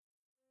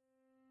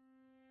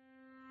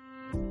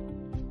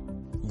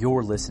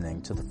You're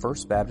listening to the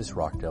First Baptist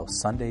Rockdale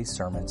Sunday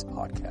Sermons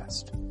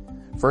podcast.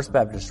 First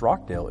Baptist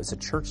Rockdale is a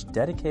church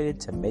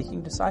dedicated to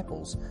making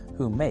disciples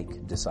who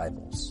make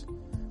disciples.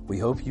 We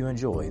hope you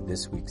enjoy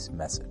this week's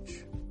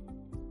message.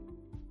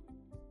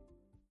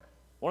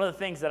 One of the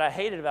things that I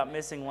hated about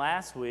missing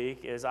last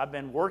week is I've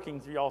been working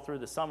through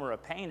the summer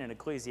of pain in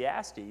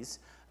Ecclesiastes,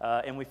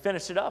 and we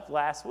finished it up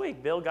last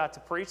week. Bill got to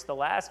preach the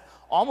last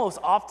almost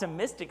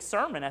optimistic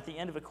sermon at the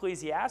end of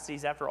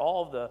Ecclesiastes after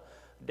all of the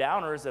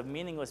downers of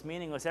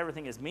meaningless,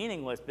 everything is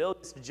meaningless. Bill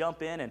gets to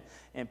jump in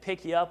and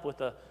pick you up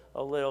with a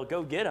little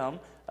go get 'em.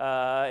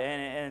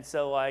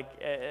 So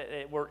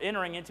we're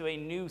entering into a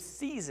new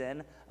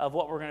season of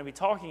what we're going to be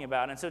talking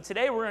about. And so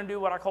today we're going to do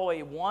what I call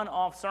a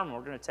one-off sermon.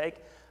 We're going to take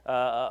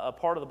a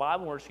part of the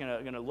Bible. We're just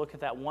going to look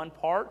at that one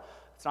part.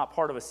 It's not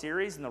part of a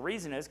series, and the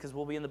reason is because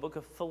we'll be in the book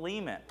of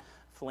Philemon.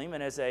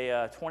 Philemon is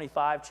a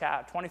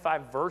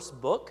 25-verse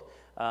book.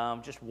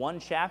 Just one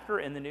chapter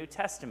in the New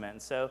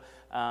Testament. So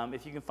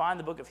if you can find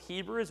the book of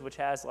Hebrews, which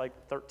has like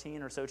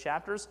 13 or so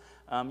chapters,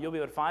 you'll be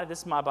able to find it. This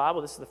is my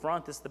Bible. This is the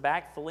front. This is the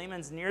back.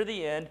 Philemon's near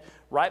the end,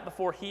 right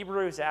before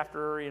Hebrews,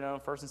 after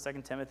 1st and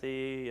 2nd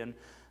Timothy and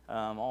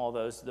all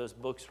those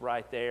books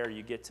right there.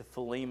 You get to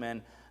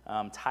Philemon,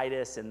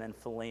 Titus, and then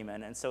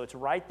Philemon. And so it's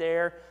right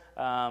there,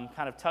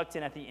 kind of tucked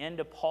in at the end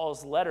of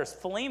Paul's letters.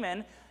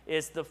 Philemon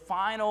is the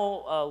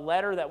final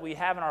letter that we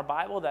have in our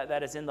Bible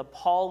that is in the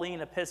Pauline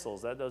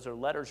epistles. Those are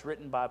letters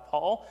written by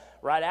Paul.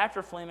 Right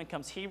after Philemon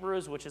comes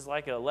Hebrews, which is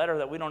like a letter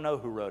that we don't know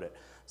who wrote it.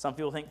 Some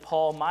people think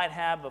Paul might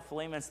have, but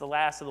Philemon's the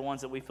last of the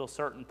ones that we feel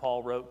certain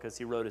Paul wrote because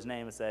he wrote his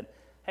name and said,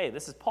 hey,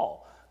 this is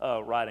Paul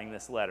writing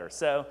this letter.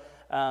 So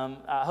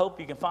I hope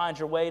you can find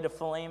your way to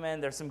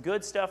Philemon. There's some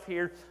good stuff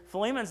here.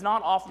 Philemon's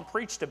not often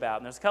preached about,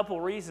 and there's a couple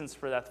reasons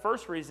for that. The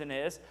first reason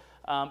is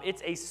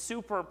it's a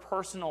super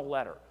personal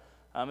letter.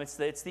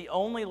 It's the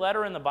only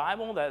letter in the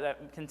Bible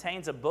that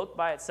contains a book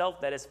by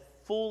itself that is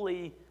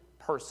fully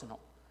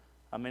personal.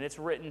 It's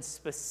written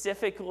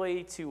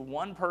specifically to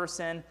one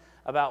person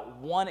about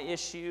one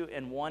issue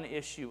and one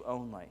issue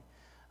only.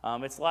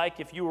 It's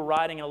like if you were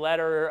writing a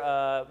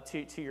letter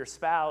to your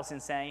spouse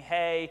and saying,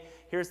 hey,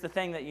 here's the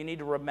thing that you need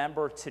to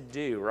remember to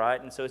do,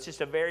 right? And so it's just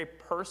a very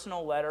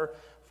personal letter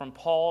from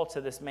Paul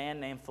to this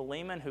man named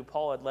Philemon, who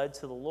Paul had led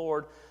to the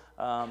Lord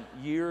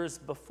years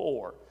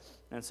before.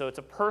 And so it's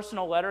a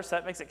personal letter, so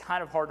that makes it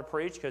kind of hard to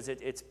preach because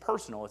it's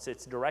personal.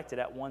 It's directed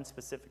at one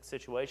specific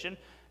situation.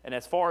 And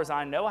as far as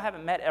I know, I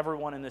haven't met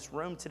everyone in this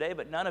room today,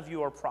 but none of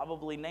you are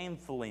probably named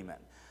Philemon.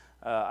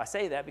 I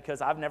say that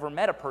because I've never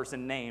met a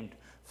person named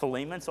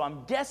Philemon, so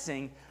I'm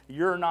guessing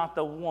you're not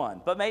the one.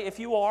 But if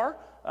you are,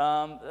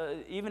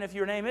 even if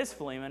your name is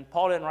Philemon,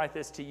 Paul didn't write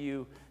this to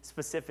you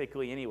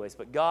specifically anyways,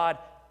 but God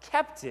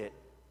kept it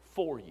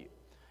for you.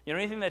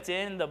 Anything that's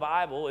in the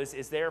Bible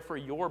is there for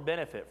your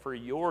benefit, for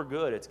your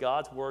good. It's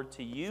God's word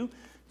to you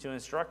to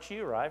instruct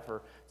you, right?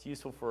 It's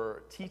useful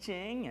for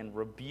teaching and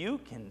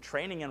rebuke and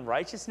training in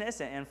righteousness,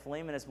 and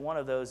Philemon is one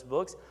of those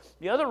books.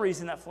 The other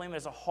reason that Philemon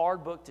is a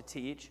hard book to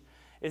teach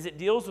is it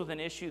deals with an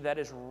issue that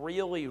is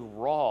really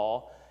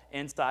raw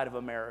inside of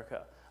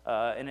America,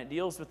 and it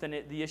deals with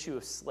the issue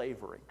of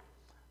slavery.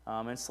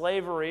 And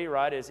slavery,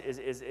 right,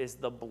 is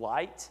the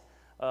blight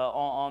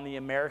on the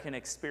American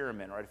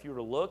experiment, right? If you were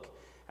to look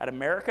at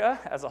America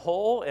as a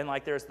whole, and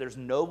like there's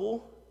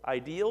noble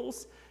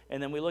ideals,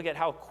 and then we look at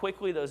how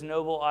quickly those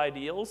noble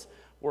ideals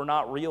were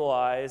not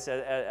realized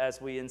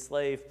as we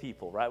enslave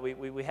people, right?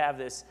 We have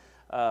this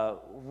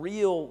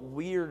real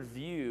weird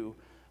view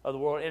of the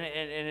world,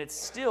 and it's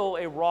still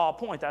a raw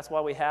point. That's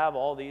why we have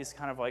all these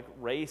kind of like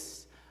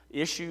race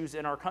issues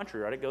in our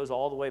country, right? It goes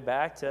all the way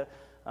back to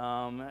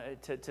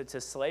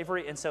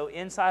slavery, and so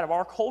inside of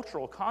our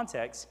cultural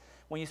context,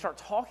 when you start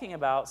talking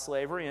about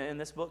slavery, and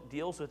this book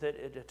deals with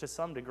it to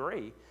some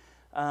degree,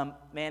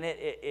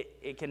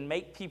 it can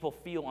make people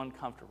feel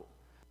uncomfortable.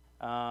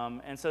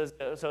 And so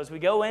as we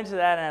go into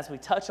that and as we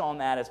touch on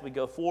that as we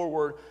go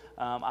forward,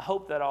 I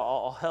hope that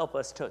I'll help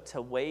us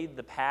to wade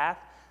the path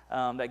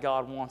that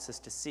God wants us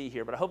to see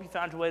here. But I hope you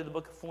found your way to the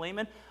book of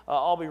Philemon.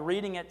 I'll be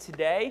reading it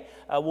today.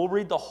 We'll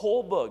read the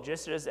whole book,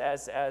 just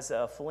as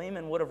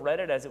Philemon would have read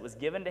it as it was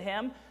given to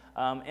him.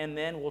 And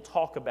then we'll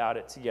talk about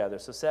it together.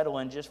 So settle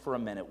in just for a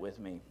minute with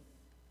me.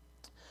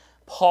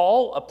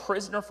 Paul, a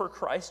prisoner for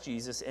Christ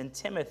Jesus, and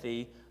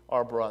Timothy,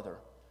 our brother.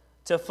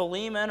 To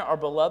Philemon, our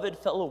beloved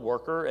fellow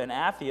worker, and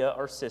Apphia,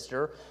 our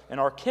sister, and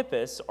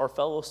Archippus, our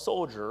fellow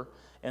soldier,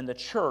 and the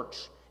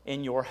church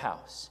in your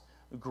house.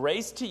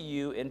 Grace to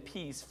you and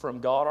peace from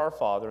God our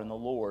Father and the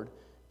Lord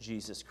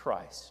Jesus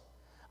Christ.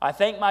 I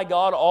thank my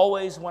God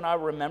always when I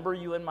remember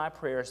you in my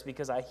prayers,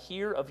 because I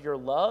hear of your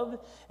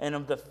love and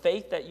of the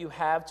faith that you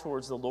have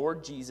towards the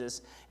Lord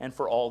Jesus and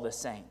for all the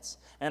saints.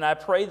 And I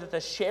pray that the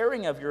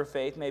sharing of your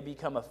faith may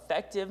become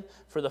effective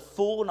for the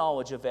full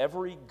knowledge of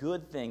every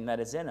good thing that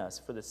is in us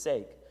for the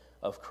sake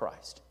of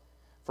Christ.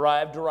 For I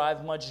have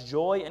derived much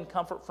joy and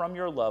comfort from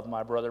your love,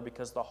 my brother,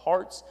 because the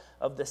hearts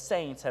of the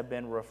saints have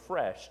been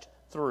refreshed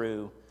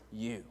through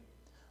you.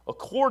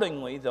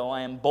 Accordingly, though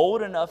I am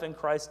bold enough in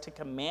Christ to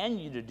command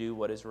you to do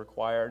what is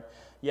required,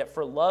 yet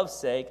for love's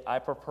sake I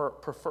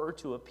prefer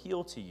to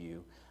appeal to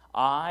you.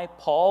 I,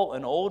 Paul,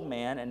 an old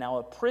man, and now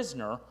a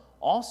prisoner,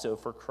 also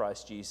for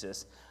Christ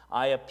Jesus,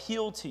 I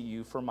appeal to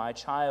you for my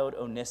child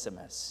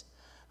Onesimus,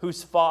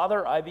 whose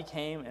father I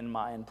became in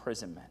my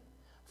imprisonment.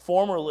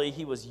 Formerly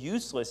he was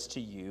useless to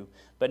you,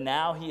 but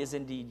now he is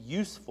indeed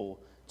useful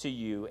to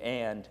you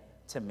and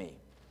to me.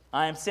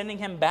 I am sending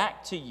him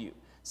back to you,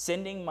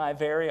 sending my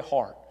very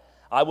heart.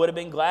 I would have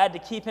been glad to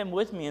keep him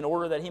with me in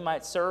order that he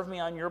might serve me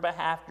on your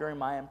behalf during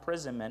my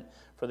imprisonment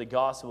for the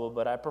gospel,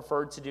 but I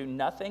preferred to do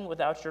nothing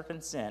without your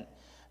consent,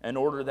 in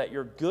order that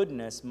your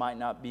goodness might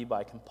not be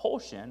by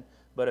compulsion,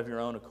 but of your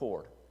own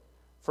accord.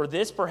 For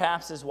this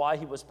perhaps is why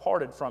he was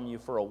parted from you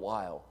for a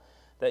while,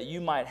 that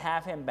you might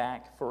have him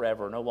back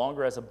forever, no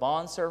longer as a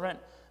bondservant,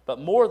 but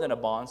more than a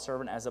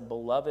bondservant, as a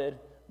beloved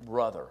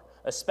brother,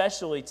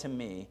 especially to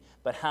me,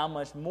 but how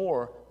much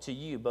more to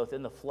you, both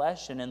in the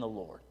flesh and in the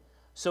Lord.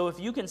 So if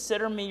you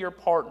consider me your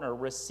partner,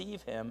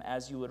 receive him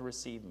as you would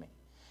receive me.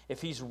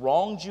 If he's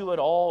wronged you at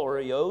all or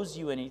he owes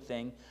you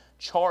anything,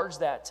 charge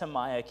that to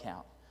my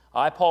account.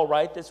 I, Paul,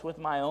 write this with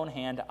my own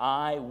hand.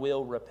 I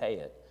will repay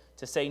it,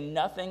 to say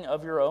nothing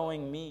of your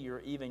owing me or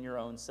even your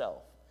own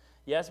self.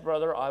 Yes,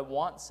 brother, I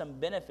want some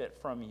benefit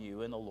from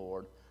you in the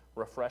Lord.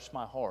 Refresh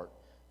my heart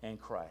in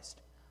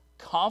Christ.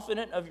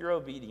 Confident of your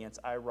obedience,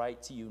 I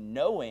write to you,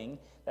 knowing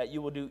that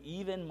you will do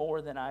even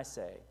more than I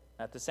say.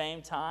 At the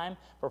same time,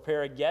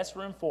 prepare a guest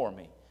room for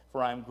me,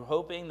 for I am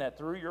hoping that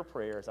through your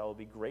prayers I will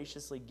be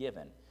graciously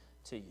given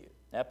to you.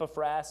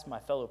 Epaphras, my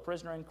fellow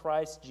prisoner in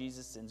Christ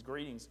Jesus, sends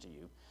greetings to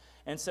you.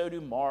 And so do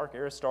Mark,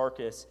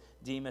 Aristarchus,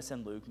 Demas,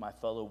 and Luke, my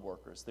fellow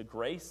workers. The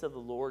grace of the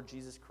Lord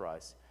Jesus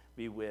Christ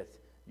be with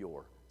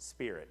your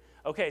spirit.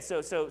 Okay,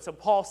 so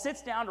Paul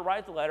sits down to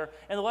write the letter,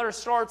 and the letter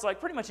starts like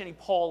pretty much any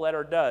Paul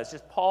letter does.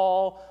 Just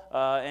Paul,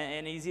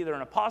 and he's either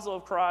an apostle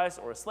of Christ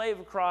or a slave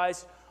of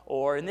Christ,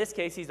 or in this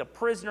case, he's a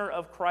prisoner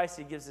of Christ.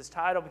 He gives this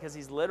title because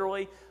he's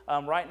literally,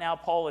 right now,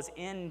 Paul is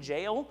in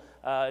jail.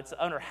 It's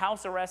under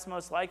house arrest,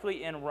 most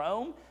likely, in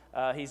Rome.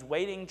 He's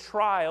waiting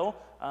trial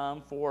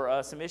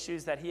for some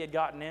issues that he had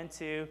gotten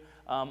into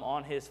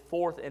on his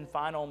fourth and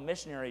final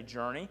missionary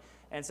journey.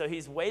 And so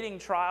he's waiting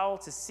trial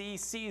to see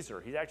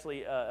Caesar. He's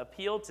actually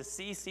appealed to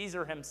see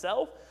Caesar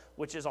himself,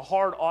 which is a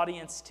hard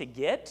audience to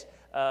get,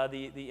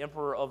 the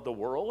emperor of the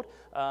world,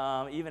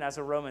 even as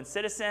a Roman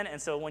citizen. And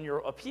so when you're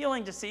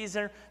appealing to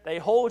Caesar, they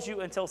hold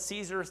you until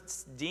Caesar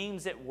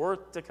deems it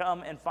worth to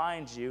come and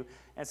find you.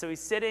 And so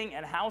he's sitting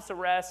in house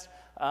arrest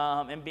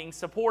and being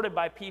supported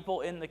by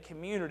people in the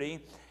community.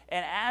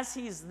 And as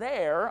he's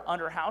there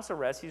under house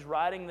arrest, he's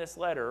writing this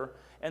letter.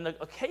 And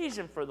the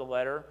occasion for the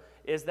letter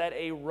is that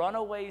a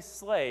runaway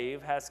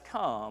slave has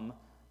come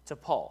to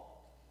Paul.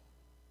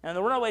 And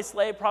the runaway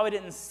slave probably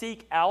didn't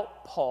seek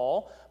out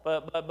Paul,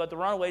 but the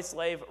runaway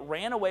slave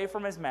ran away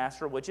from his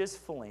master, which is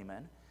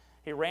Philemon.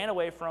 He ran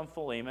away from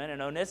Philemon,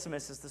 and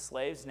Onesimus is the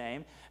slave's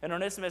name. And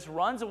Onesimus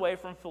runs away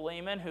from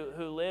Philemon,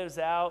 who lives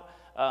out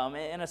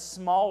in a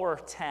smaller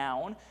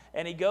town,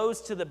 and he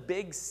goes to the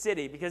big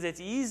city because it's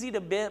easy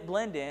to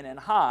blend in and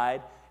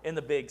hide in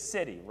the big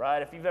city,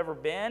 right? If you've ever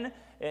been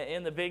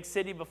in the big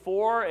city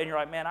before and you're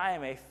like, man, I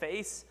am a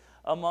face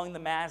among the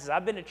masses.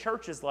 I've been to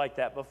churches like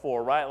that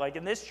before, right? Like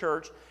in this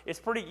church, it's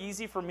pretty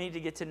easy for me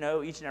to get to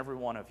know each and every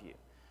one of you,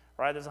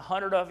 right? There's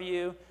 100 of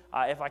you.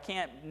 If I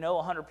can't know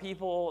 100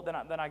 people, then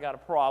I got a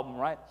problem,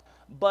 right?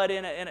 But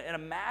in a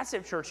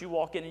massive church, you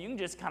walk in and you can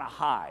just kind of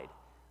hide,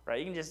 right?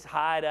 You can just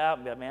hide out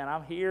and be like, man,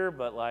 I'm here,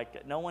 but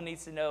like no one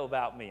needs to know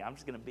about me. I'm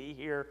just going to be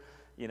here,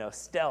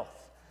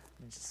 stealth.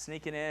 Just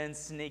sneaking in,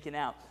 sneaking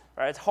out.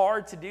 Right? It's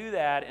hard to do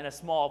that in a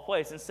small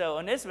place. And so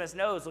Onesimus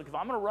knows, look, if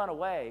I'm going to run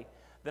away,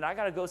 then I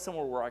got to go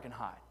somewhere where I can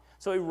hide.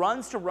 So he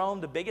runs to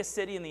Rome, the biggest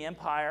city in the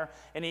empire,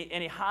 and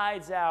he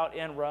hides out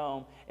in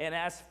Rome. And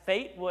as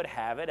fate would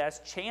have it,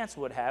 as chance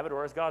would have it,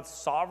 or as God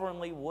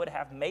sovereignly would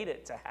have made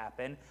it to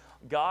happen,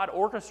 God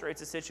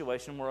orchestrates a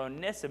situation where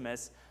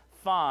Onesimus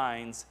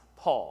finds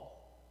Paul.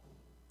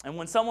 And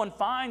when someone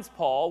finds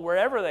Paul,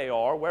 wherever they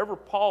are, wherever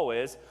Paul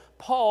is,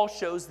 Paul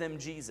shows them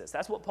Jesus.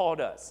 That's what Paul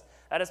does.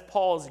 That is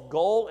Paul's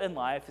goal in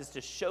life, is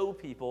to show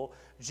people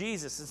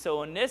Jesus. And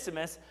so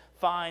Onesimus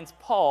finds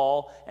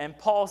Paul, and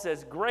Paul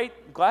says,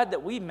 great, glad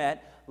that we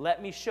met.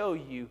 Let me show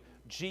you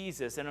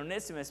Jesus. And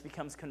Onesimus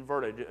becomes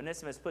converted.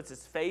 Onesimus puts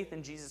his faith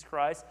in Jesus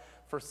Christ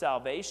for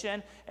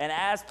salvation. And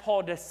as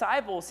Paul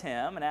disciples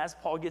him, and as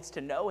Paul gets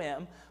to know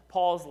him,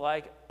 Paul's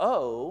like,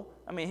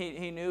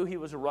 he knew he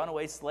was a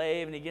runaway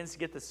slave, and he begins to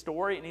get the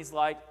story, and he's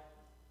like,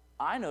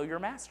 I know your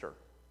master.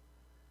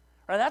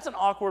 And that's an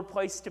awkward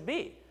place to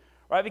be,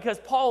 right? Because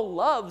Paul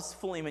loves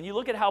Philemon. You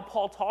look at how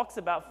Paul talks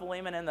about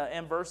Philemon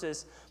in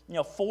verses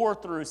 4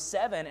 through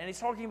 7, and he's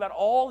talking about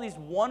all these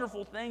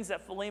wonderful things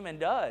that Philemon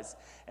does,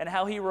 and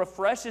how he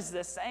refreshes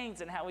the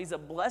saints, and how he's a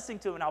blessing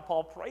to him, and how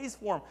Paul prays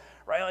for him,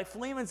 right? Like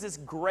Philemon's this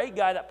great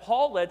guy that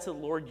Paul led to the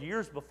Lord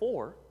years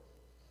before,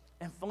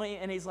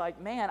 and he's like,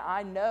 man,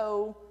 I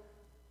know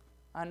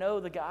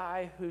the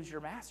guy who's your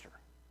master.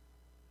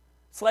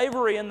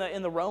 Slavery in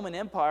the Roman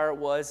Empire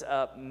was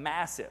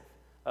massive.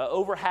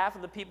 Over half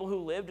of the people who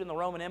lived in the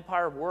Roman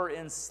Empire were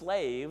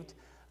enslaved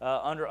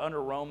under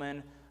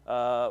Roman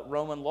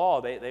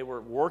law. They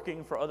were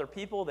working for other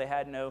people. They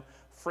had no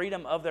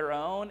freedom of their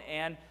own,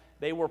 and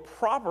they were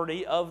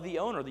property of the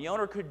owner. The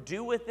owner could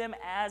do with them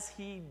as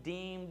he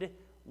deemed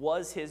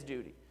was his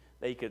duty.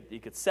 He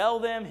could sell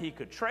them, he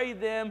could trade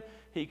them,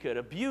 he could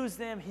abuse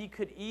them, he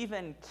could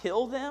even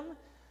kill them.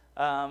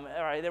 All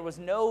right, there was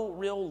no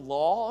real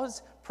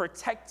laws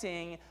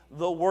protecting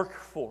the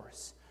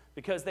workforce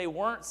because they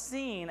weren't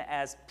seen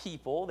as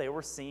people, they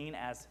were seen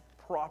as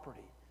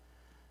property.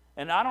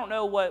 And I don't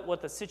know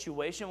what the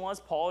situation was.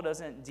 Paul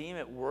doesn't deem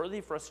it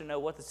worthy for us to know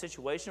what the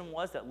situation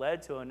was that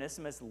led to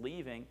Onesimus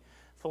leaving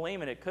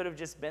Philemon. It could have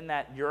just been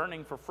that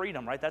yearning for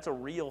freedom, right? That's a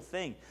real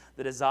thing.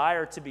 The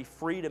desire to be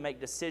free to make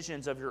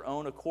decisions of your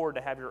own accord,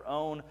 to have your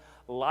own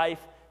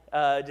life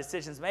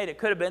decisions made. It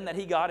could have been that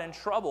he got in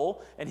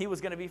trouble and he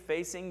was going to be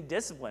facing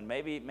discipline.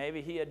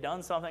 Maybe he had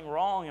done something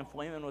wrong and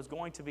Philemon was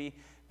going to be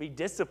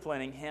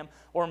disciplining him.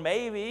 Or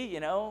maybe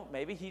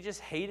he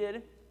just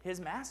hated his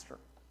master.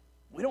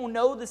 We don't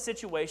know the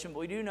situation, but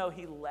we do know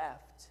he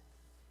left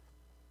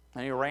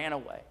and he ran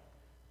away.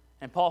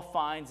 And Paul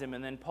finds him,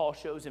 and then Paul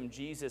shows him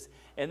Jesus.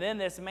 And then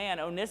this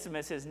man,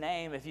 Onesimus, his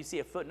name, if you see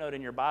a footnote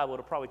in your Bible,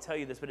 it'll probably tell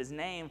you this, but his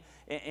name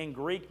in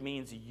Greek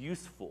means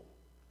useful.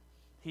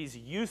 He's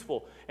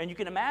useful. And you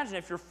can imagine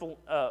if you're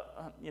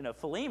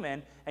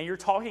Philemon, and you're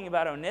talking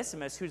about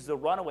Onesimus, who's the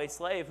runaway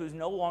slave, who's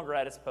no longer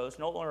at his post,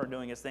 no longer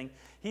doing his thing.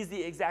 He's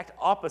the exact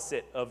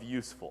opposite of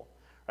useful.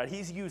 Right?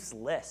 He's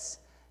useless.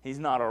 He's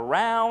not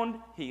around.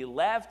 He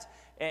left.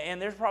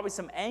 And there's probably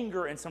some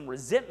anger and some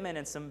resentment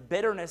and some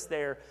bitterness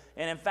there.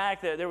 And in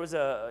fact, there was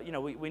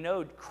we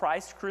know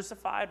Christ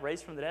crucified,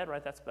 raised from the dead,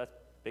 right? That's a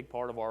big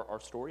part of our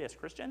story as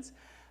Christians.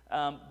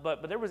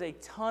 But there was a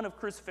ton of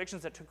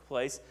crucifixions that took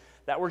place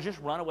that were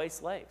just runaway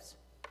slaves.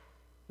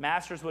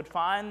 Masters would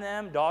find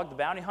them. Dog the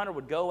bounty hunter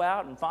would go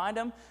out and find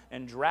them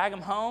and drag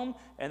them home.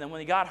 And then when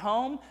he got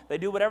home, they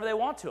do whatever they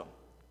want to them.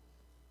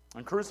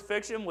 And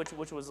crucifixion, which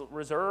was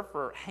reserved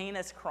for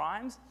heinous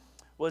crimes,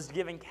 was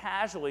given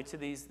casually to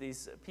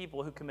these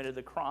people who committed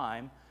the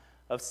crime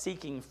of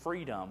seeking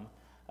freedom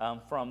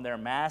from their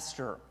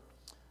master.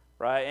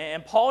 Right?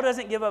 And Paul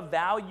doesn't give a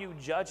value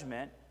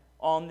judgment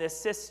on this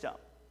system.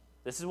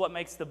 This is what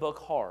makes the book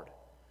hard.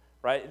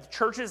 Right?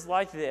 Churches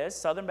like this,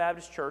 Southern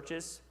Baptist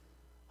churches,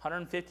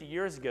 150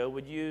 years ago,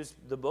 would use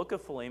the book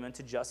of Philemon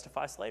to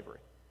justify slavery.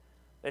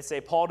 They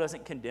say Paul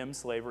doesn't condemn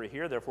slavery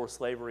here, therefore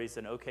slavery is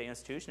an okay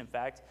institution. In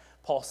fact,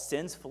 Paul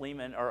sends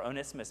Philemon or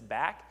Onesimus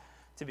back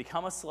to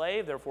become a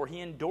slave, therefore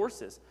he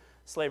endorses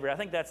slavery. I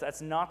think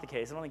that's not the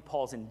case. I don't think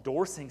Paul's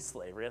endorsing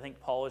slavery. I think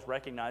Paul is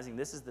recognizing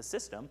this is the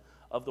system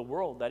of the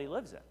world that he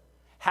lives in.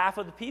 Half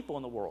of the people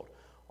in the world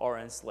are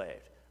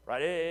enslaved.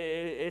 Right?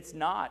 It's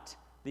not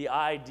the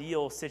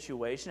ideal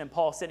situation, and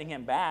Paul sending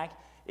him back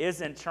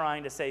isn't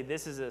trying to say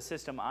this is a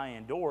system I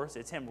endorse.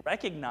 It's him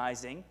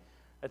recognizing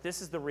that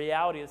this is the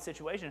reality of the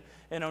situation.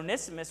 And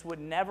Onesimus would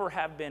never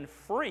have been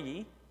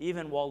free,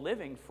 even while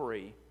living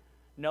free,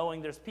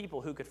 knowing there's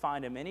people who could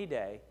find him any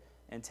day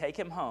and take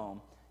him home,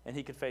 and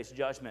he could face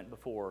judgment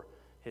before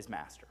his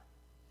master.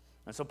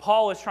 And so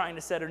Paul is trying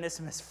to set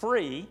Onesimus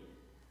free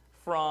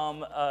from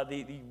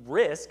the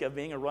risk of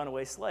being a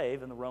runaway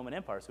slave in the Roman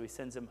Empire. So he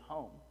sends him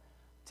home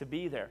to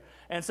be there.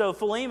 And so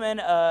Philemon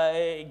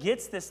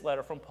gets this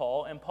letter from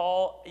Paul, and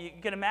Paul, you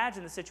can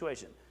imagine the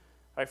situation.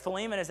 Right,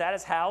 Philemon is at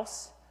his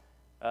house.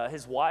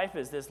 His wife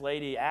is this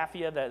lady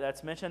Apphia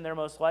that's mentioned there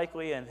most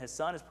likely, and his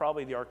son is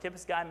probably the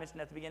Archippus guy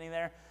mentioned at the beginning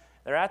there.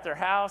 They're at their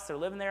house. They're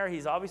living there.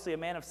 He's obviously a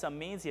man of some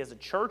means. He has a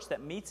church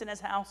that meets in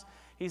his house.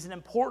 He's an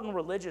important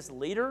religious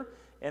leader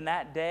in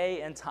that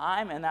day and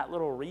time and that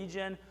little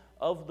region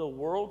of the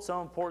world,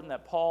 so important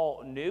that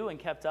Paul knew and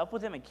kept up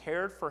with him and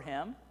cared for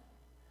him.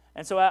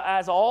 And so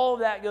as all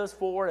of that goes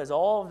forward, as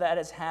all of that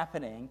is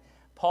happening,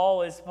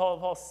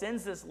 Paul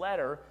sends this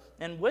letter,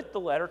 and with the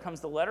letter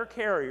comes the letter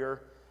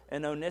carrier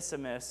and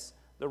Onesimus,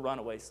 the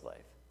runaway slave.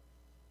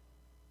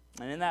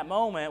 And in that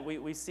moment,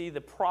 we see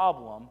the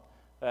problem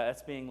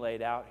that's being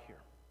laid out here.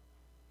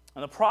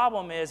 And the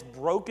problem is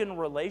broken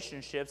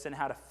relationships and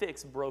how to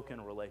fix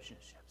broken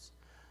relationships.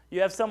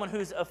 You have someone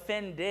who's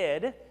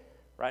offended,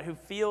 right, who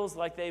feels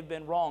like they've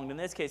been wronged. In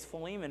this case,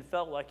 Philemon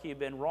felt like he had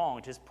been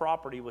wronged. His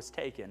property was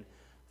taken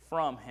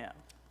from him,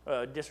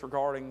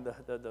 disregarding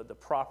the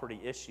property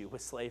issue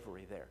with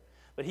slavery there.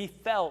 But he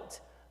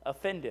felt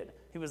offended.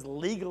 He was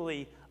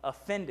legally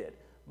offended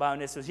by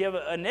Onesimus. You have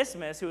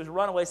Onesimus, who was a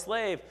runaway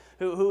slave,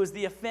 who was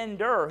the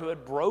offender, who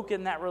had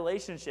broken that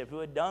relationship, who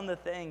had done the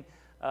thing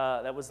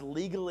that was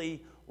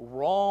legally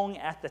wrong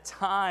at the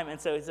time. And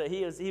so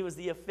he was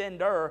the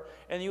offender.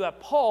 And you have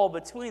Paul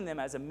between them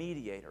as a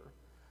mediator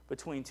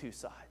between two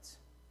sides.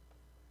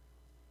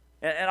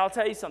 And I'll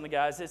tell you something,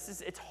 guys.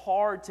 It's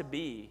hard to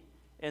be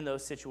in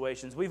those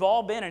situations. We've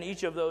all been in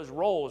each of those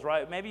roles,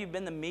 right? Maybe you've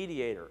been the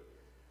mediator,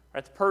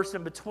 right? The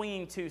person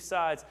between two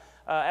sides.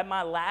 At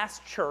my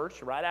last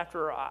church, right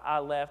after I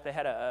left, they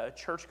had a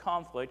church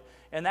conflict.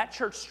 And that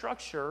church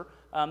structure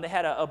they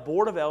had a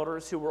board of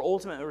elders who were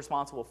ultimately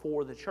responsible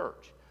for the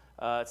church.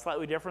 It's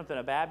slightly different than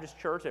a Baptist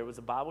church. It was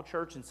a Bible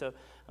church, and so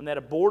they had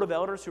a board of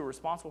elders who were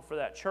responsible for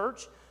that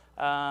church.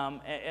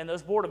 And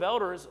those board of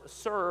elders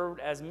served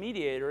as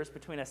mediators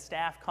between a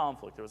staff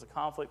conflict. There was a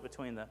conflict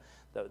between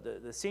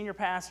the senior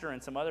pastor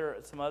and some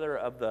other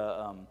of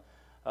the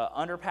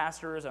under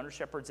pastors, under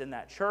shepherds in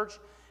that church,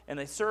 and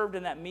they served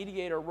in that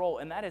mediator role.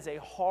 And that is a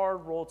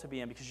hard role to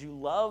be in because you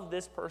love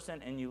this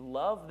person and you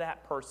love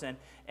that person,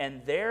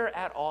 and they're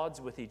at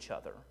odds with each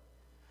other.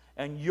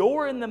 And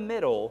you're in the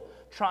middle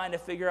trying to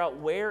figure out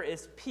where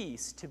is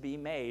peace to be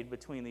made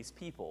between these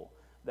people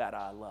that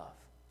I love.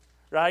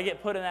 Right? I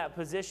get put in that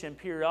position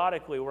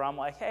periodically where I'm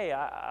like, hey,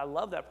 I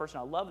love that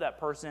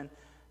person,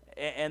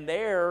 and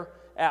they're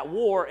at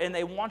war, and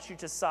they want you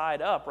to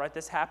side up, right?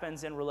 This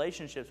happens in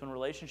relationships when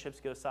relationships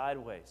go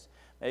sideways.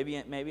 Maybe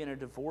in a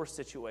divorce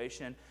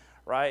situation,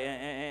 right?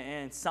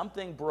 And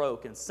something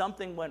broke and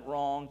something went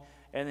wrong,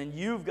 and then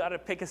you've got to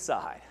pick a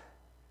side.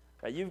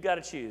 Right? You've got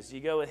to choose. Do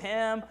you go with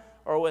him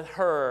or with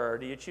her?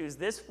 Do you choose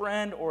this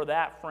friend or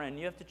that friend?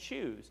 You have to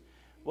choose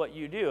what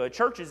you do.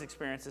 Churches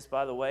experience this,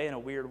 by the way, in a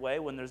weird way.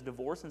 When there's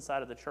divorce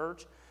inside of the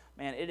church,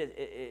 man,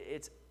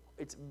 it's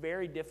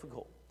very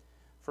difficult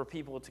for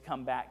people to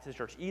come back to the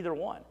church, either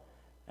one.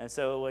 And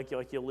so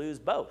you lose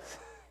both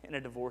in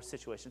a divorce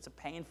situation. It's a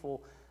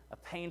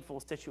painful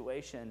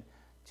situation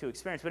to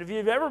experience. But if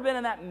you've ever been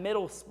in that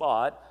middle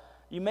spot,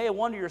 you may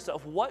wonder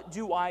yourself, what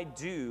do I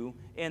do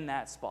in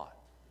that spot?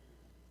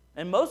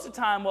 And most of the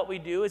time what we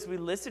do is we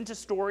listen to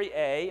story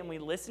A and we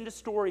listen to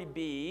story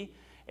B,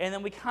 and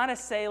then we kind of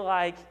say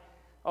like,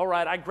 all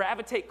right, I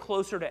gravitate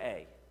closer to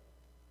A.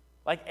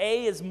 Like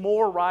A is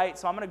more right,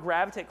 so I'm going to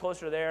gravitate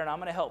closer to there, and I'm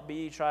going to help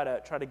B try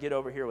to get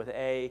over here with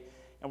A,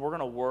 and we're going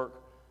to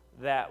work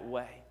that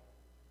way.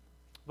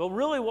 But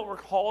really what we're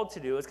called to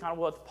do is kind of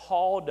what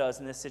Paul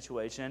does in this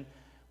situation,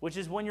 which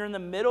is when you're in the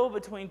middle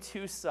between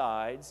two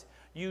sides,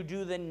 you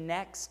do the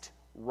next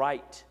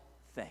right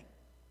thing.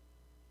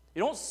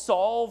 You don't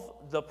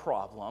solve the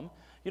problem.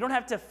 You don't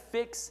have to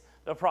fix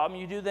the problem.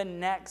 You do the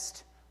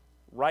next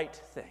right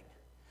thing.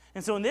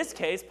 And so in this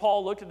case,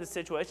 Paul looked at the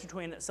situation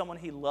between someone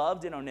he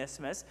loved in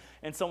Onesimus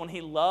and someone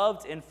he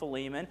loved in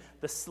Philemon,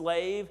 the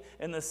slave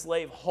and the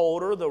slave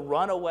holder, the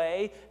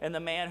runaway and the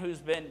man who's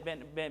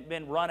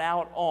been run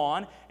out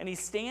on. And he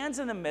stands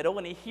in the middle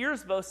and he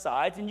hears both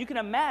sides, and you can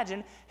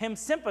imagine him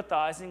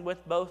sympathizing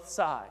with both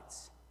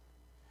sides.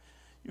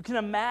 You can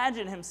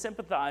imagine him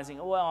sympathizing.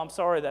 Oh, well, I'm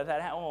sorry that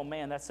happened. Oh,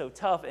 man, that's so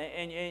tough.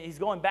 And he's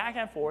going back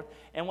and forth.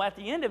 And at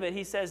the end of it,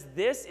 he says,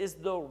 this is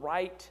the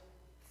right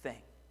thing.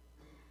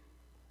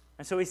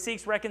 And so he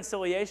seeks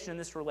reconciliation in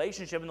this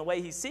relationship. And the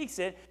way he seeks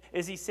it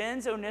is he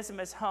sends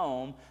Onesimus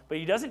home. But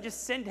he doesn't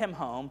just send him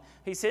home.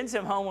 He sends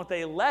him home with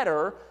a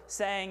letter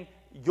saying,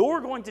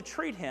 you're going to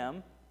treat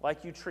him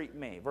like you treat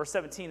me. Verse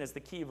 17 is the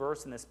key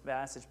verse in this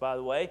passage, by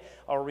the way.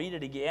 I'll read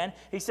it again.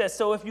 He says,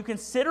 so if you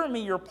consider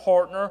me your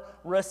partner,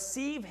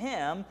 receive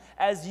him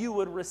as you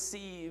would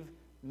receive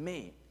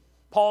me.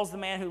 Paul's the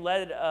man who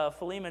led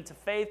Philemon to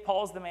faith.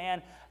 Paul's the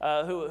man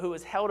who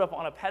was held up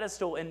on a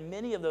pedestal in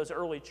many of those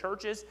early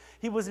churches.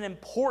 He was an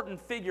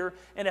important figure,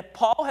 and if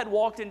Paul had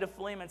walked into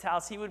Philemon's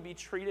house, he would be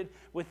treated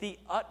with the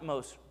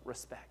utmost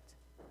respect.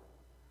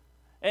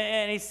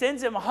 And he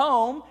sends him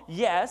home,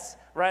 yes,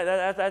 right?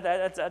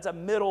 That's a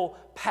middle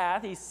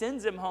path. He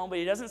sends him home, but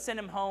he doesn't send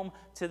him home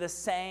to the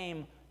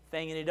same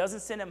thing. And he doesn't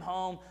send him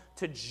home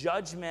to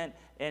judgment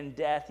and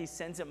death. He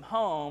sends him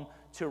home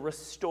to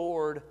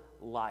restored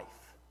life,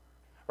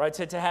 right?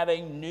 To have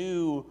a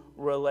new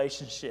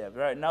relationship,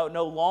 right?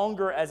 No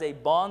longer as a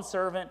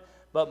bondservant,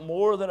 but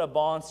more than a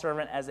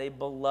bondservant, as a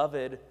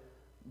beloved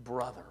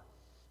brother,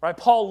 right?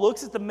 Paul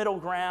looks at the middle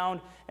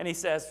ground and he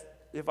says,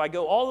 if I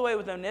go all the way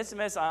with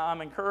Onesimus,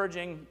 I'm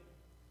encouraging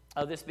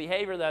this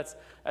behavior that's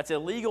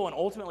illegal and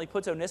ultimately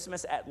puts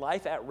Onesimus'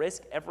 life at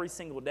risk every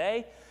single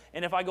day.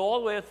 And if I go all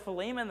the way with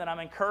Philemon, then I'm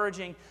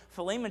encouraging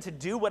Philemon to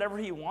do whatever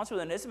he wants with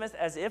Onesimus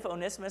as if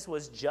Onesimus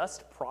was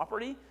just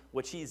property,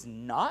 which he's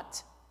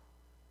not.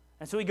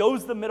 And so he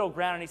goes the middle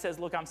ground and he says,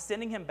 look, I'm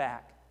sending him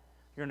back.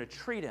 You're going to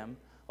treat him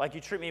like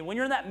you treat me. When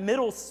you're in that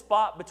middle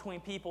spot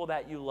between people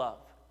that you love,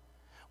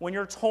 when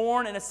you're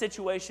torn in a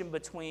situation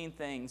between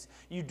things,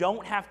 you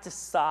don't have to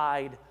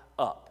side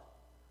up.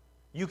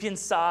 You can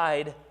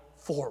side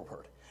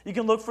forward. You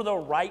can look for the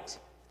right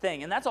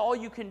thing, and that's all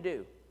you can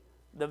do.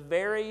 The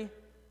very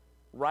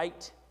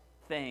right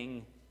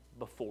thing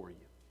before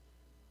you.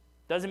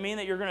 Doesn't mean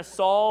that you're going to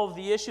solve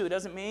the issue. It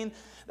doesn't mean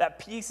that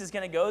peace is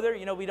going to go there.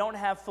 You know, we don't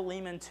have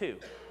Philemon 2.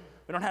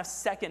 We don't have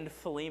second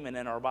Philemon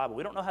in our Bible.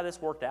 We don't know how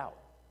this worked out.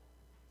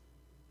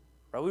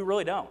 Right? We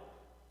really don't.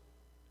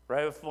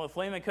 Right?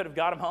 Philemon could have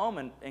got him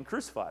home and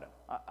crucified him.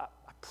 I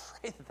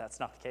pray that that's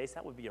not the case.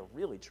 That would be a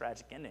really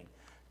tragic ending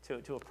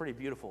to a pretty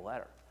beautiful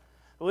letter.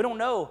 But we don't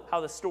know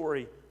how the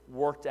story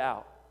worked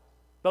out.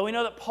 But we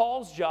know that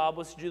Paul's job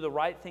was to do the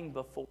right thing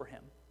before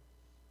him.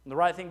 And the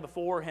right thing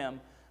before him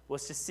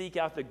was to seek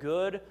out the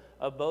good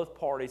of both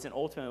parties and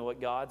ultimately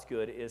what God's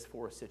good is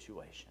for a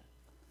situation.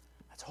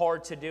 It's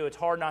hard to do. It's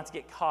hard not to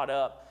get caught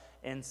up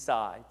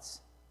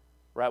insides,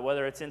 right?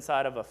 Whether it's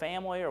inside of a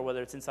family or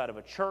whether it's inside of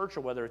a church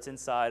or whether it's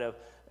inside of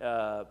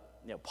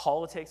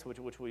politics,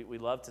 which we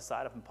love to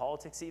side up in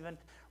politics even,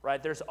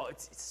 right?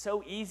 It's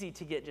so easy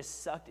to get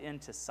just sucked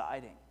into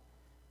siding.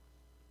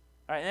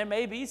 All right, and there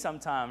may be some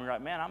time you're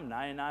like, man, I'm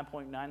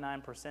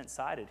 99.99%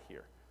 sided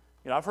here.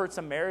 I've heard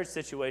some marriage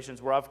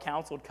situations where I've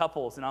counseled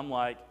couples and I'm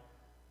like,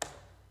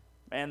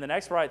 man, the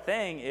next right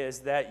thing is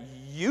that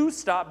you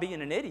stop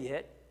being an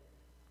idiot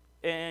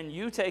and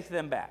you take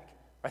them back.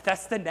 Right?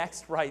 That's the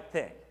next right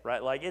thing,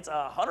 right? Like, it's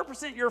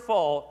 100% your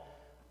fault.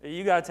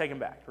 You got to take them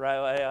back,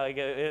 right? Like,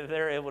 if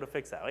they're able to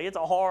fix that. Like, it's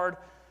a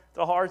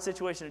hard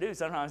situation to do.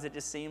 Sometimes it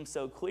just seems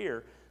so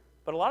clear.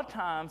 But a lot of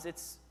times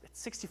it's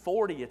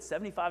 60-40, it's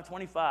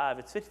 75-25,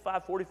 it's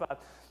 55-45.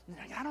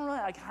 I don't know,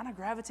 I kind of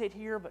gravitate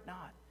here, but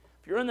not.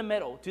 If you're in the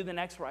middle, do the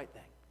next right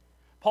thing.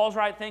 Paul's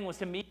right thing was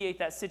to mediate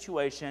that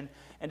situation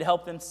and to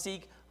help them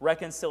seek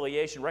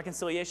reconciliation.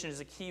 Reconciliation is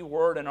a key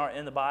word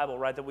in the Bible,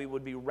 right? That we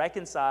would be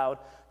reconciled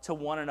to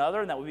one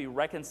another and that we would be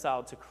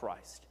reconciled to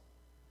Christ.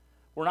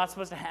 We're not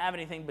supposed to have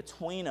anything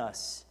between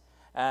us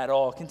at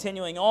all.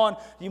 Continuing on,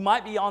 you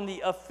might be on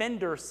the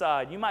offender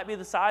side. You might be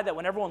the side that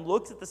when everyone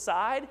looks at the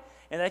side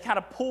and they kind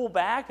of pull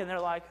back and they're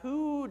like,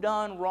 who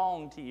done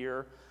wronged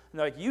here? And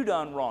they're like, you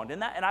done wronged.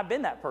 And I've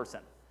been that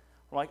person.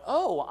 I'm like,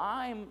 oh,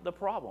 I'm the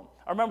problem.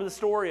 I remember the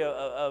story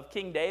of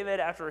King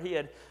David after he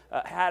had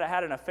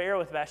had an affair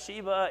with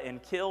Bathsheba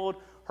and killed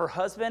her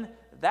husband.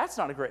 That's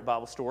not a great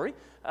Bible story,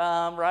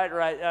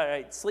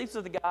 right. Sleeps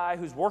with a guy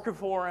who's working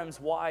for him, his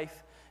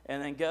wife,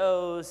 and then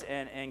goes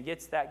and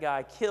gets that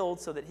guy killed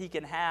so that he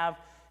can have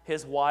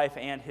his wife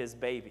and his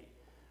baby.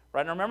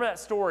 Right? And I remember that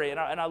story, and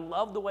I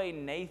love the way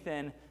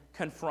Nathan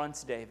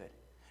confronts David.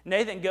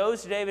 Nathan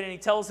goes to David and he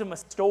tells him a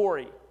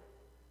story.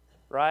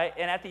 Right?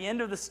 And at the end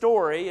of the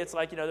story, it's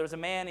like, there was a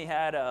man, he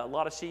had a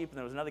lot of sheep, and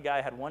there was another guy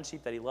who had one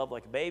sheep that he loved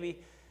like a baby.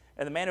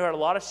 And the man who had a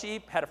lot of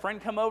sheep had a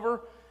friend come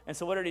over, and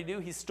so what did he do?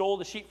 He stole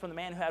the sheep from the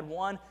man who had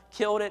one,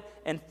 killed it,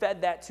 and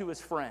fed that to his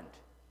friend.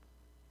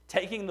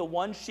 Taking the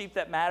one sheep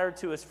that mattered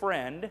to his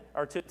friend,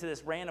 or to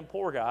this random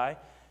poor guy,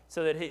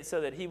 so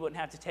that he wouldn't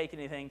have to take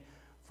anything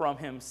from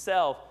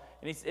himself.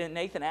 And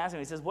Nathan asked him,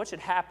 he says, what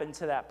should happen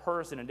to that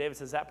person? And David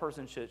says, that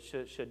person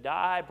should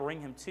die. Bring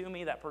him to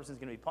me. That person's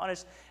going to be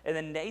punished. And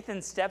then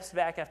Nathan steps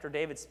back after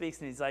David speaks,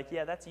 and he's like,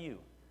 yeah, that's you.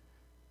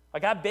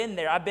 Like, I've been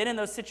there. I've been in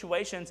those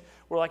situations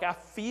where, like, I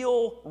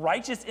feel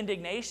righteous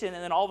indignation,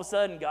 and then all of a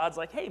sudden God's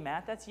like, hey,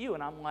 Matt, that's you.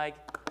 And I'm like,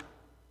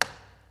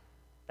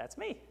 that's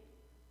me.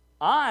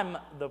 I'm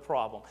the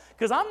problem.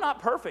 Because I'm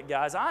not perfect,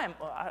 guys. I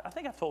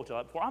think I've told you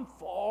that before. I'm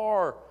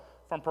far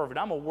from perfect.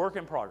 I'm a work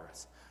in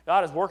progress.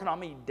 God is working on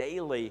me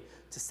daily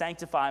to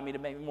sanctify me, to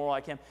make me more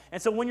like Him.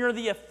 And so when you're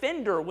the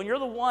offender, when you're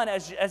the one,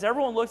 as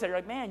everyone looks at you, you're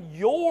like, man,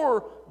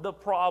 you're the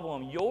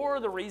problem. You're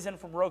the reason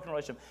for broken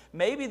relationship.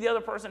 Maybe the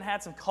other person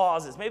had some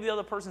causes. Maybe the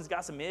other person's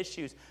got some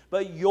issues.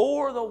 But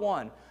you're the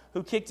one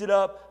who kicked it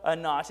up a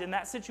notch. In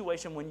that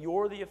situation, when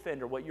you're the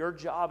offender, what your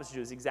job is to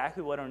do is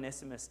exactly what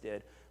Onesimus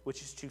did,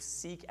 which is to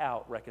seek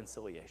out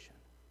reconciliation.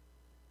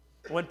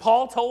 When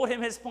Paul told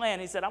him his plan,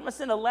 he said, I'm going to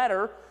send a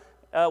letter.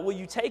 Will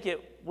you take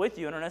it with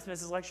you? And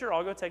Onesimus is like, sure,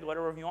 I'll go take a letter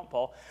wherever you want,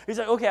 Paul. He's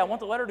like, okay, I want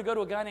the letter to go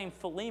to a guy named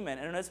Philemon.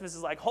 And Onesimus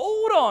is like,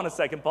 hold on a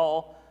second,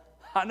 Paul.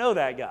 I know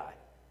that guy.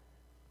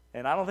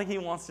 And I don't think he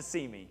wants to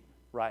see me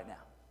right now.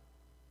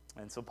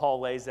 And so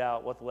Paul lays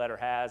out what the letter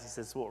has. He says,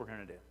 this is what we're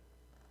going to do.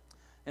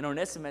 And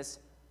Onesimus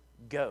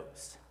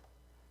goes,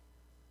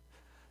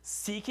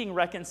 seeking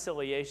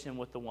reconciliation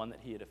with the one that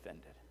he had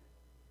offended,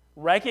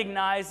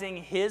 recognizing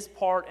his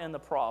part in the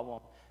problem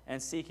and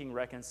seeking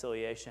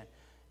reconciliation.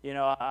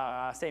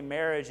 I say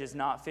marriage is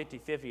not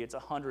 50-50, it's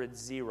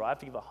 100-0. I have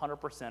to give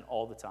 100%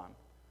 all the time,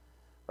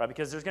 right?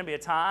 Because there's going to be a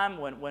time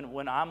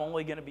when I'm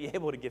only going to be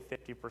able to give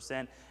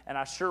 50%, and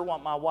I sure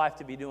want my wife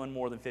to be doing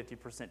more than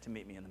 50% to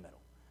meet me in the middle,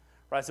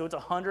 right? So it's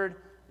 100-0.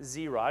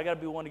 I got to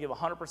be willing to give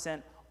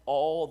 100%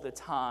 all the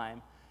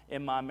time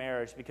in my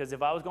marriage, because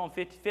if I was going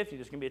 50-50, there's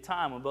going to be a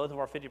time when both of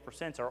our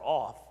 50% are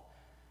off,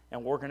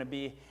 and we're going to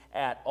be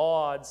at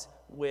odds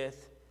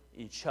with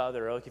each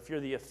other. Like, if you're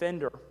the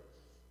offender,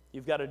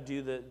 you've got to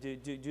do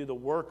the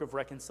work of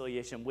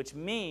reconciliation, which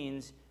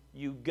means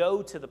you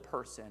go to the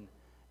person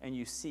and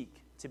you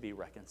seek to be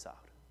reconciled.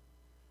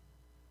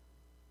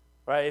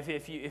 Right?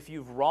 If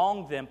you've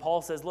wronged them,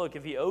 Paul says, look,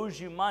 if he owes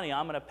you money,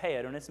 I'm going to pay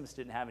it. Onesimus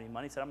didn't have any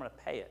money. He said, I'm going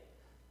to pay it.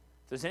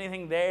 If there's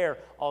anything there,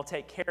 I'll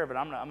take care of it.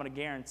 I'm going to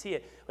guarantee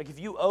it. Like, if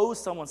you owe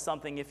someone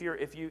something, if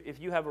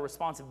you have a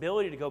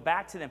responsibility to go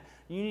back to them,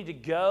 you need to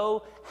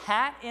go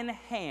hat in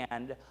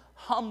hand,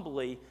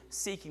 humbly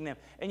seeking them.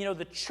 And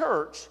the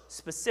church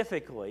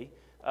specifically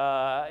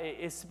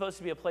is supposed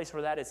to be a place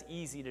where that is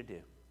easy to do.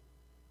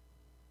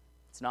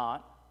 It's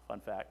not.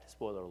 Fun fact,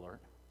 spoiler alert.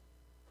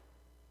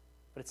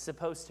 But it's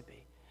supposed to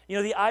be.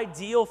 The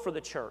ideal for the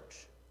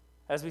church,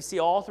 as we see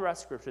all throughout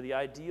Scripture, the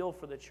ideal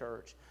for the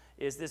church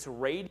is this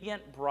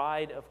radiant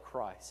bride of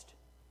Christ,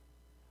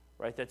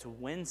 right? That's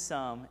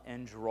winsome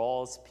and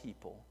draws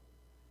people,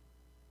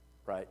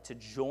 right? To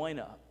join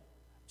up,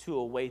 to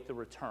await the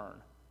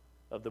return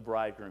of the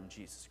bridegroom,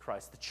 Jesus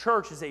Christ. The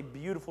church is a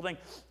beautiful thing.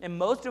 And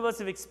most of us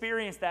have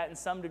experienced that in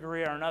some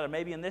degree or another.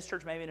 Maybe in this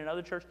church, maybe in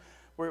another church,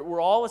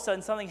 where all of a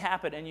sudden something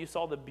happened and you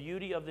saw the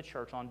beauty of the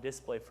church on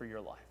display for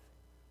your life.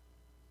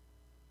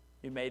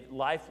 You made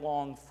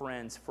lifelong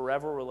friends,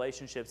 forever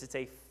relationships. It's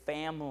a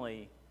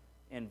family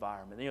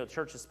environment. The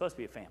church is supposed to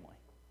be a family.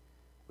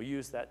 We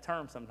use that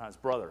term sometimes,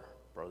 brother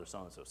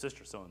so-and-so,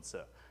 sister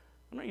so-and-so.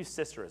 I don't use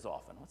sister as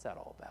often. What's that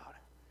all about?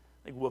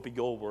 I think Whoopi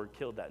Goldberg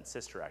killed that in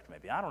Sister Act,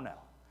 maybe. I don't know.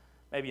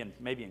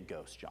 Maybe in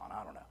Ghost, John.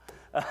 I don't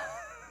know.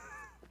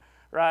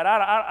 Right?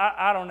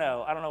 I don't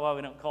know. I don't know why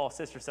we don't call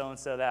sister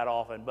so-and-so that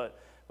often. But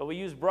we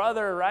use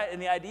brother, right?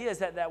 And the idea is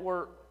that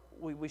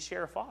we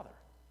share a father.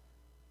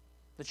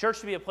 The church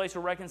should be a place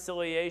where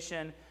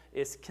reconciliation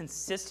is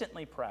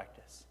consistently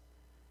practiced.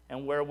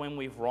 And where when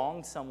we've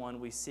wronged someone,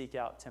 we seek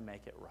out to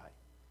make it right.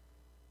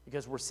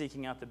 Because we're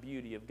seeking out the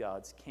beauty of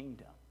God's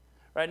kingdom.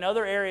 Right? In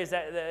other areas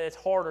that it's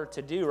harder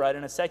to do, right?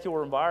 In a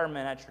secular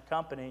environment at your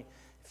company,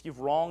 if you've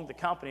wronged the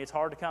company, it's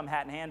hard to come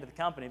hat in hand to the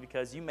company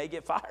because you may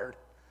get fired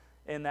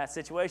in that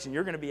situation.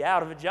 You're going to be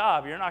out of a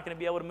job. You're not going to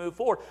be able to move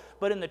forward.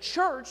 But in the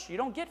church, you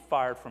don't get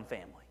fired from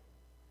family.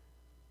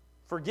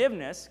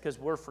 Forgiveness, because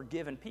we're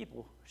forgiven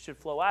people, should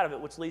flow out of it,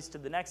 which leads to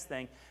the next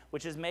thing,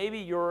 which is maybe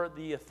you're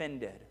the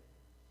offended.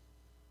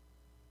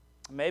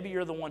 Maybe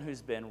you're the one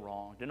who's been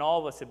wronged, and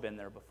all of us have been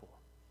there before.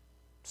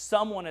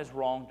 Someone has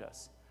wronged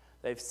us.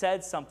 They've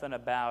said something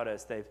about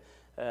us.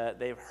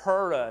 They've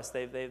hurt us.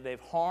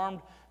 They've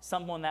harmed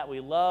someone that we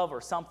love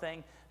or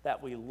something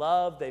that we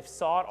love. They've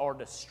sought our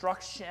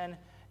destruction,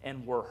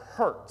 and we're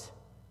hurt.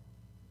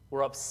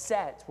 We're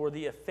upset. We're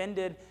the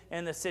offended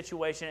in the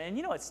situation. And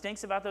you know what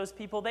stinks about those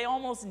people? They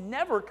almost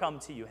never come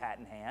to you hat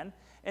in hand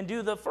and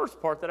do the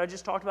first part that I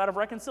just talked about of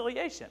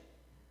reconciliation.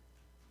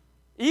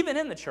 Even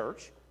in the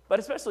church, but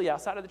especially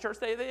outside of the church,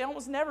 they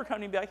almost never come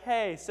to you and be like,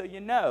 hey, so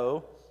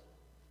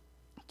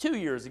 2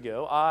 years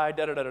ago, I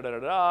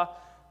da-da-da-da-da-da,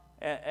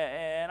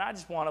 and I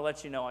just want to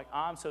let you know,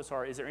 I'm so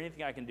sorry. Is there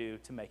anything I can do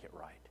to make it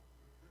right?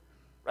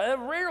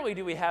 Rarely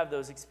do we have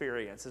those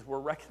experiences where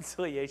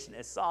reconciliation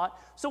is sought.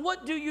 So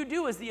what do you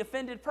do as the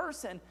offended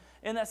person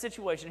in that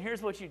situation?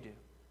 Here's what you do.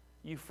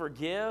 You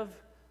forgive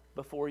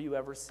before you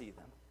ever see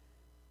them.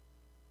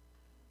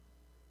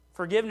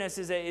 Forgiveness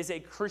is a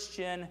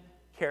Christian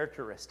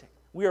characteristic.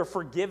 We are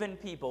forgiven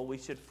people. We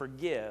should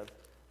forgive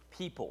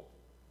people.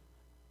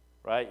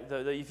 Right?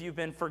 If you've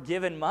been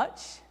forgiven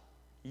much,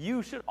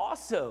 you should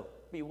also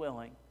be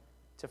willing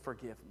to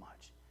forgive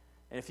much.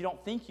 And if you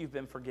don't think you've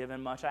been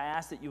forgiven much, I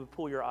ask that you would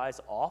pull your eyes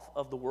off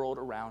of the world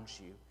around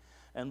you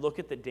and look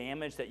at the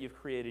damage that you've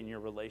created in your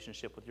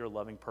relationship with your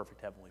loving,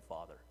 perfect Heavenly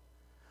Father.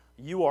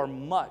 You are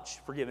much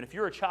forgiven. If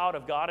you're a child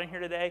of God in here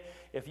today,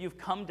 if you've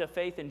come to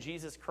faith in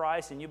Jesus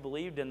Christ and you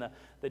believed in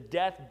the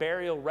death,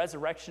 burial,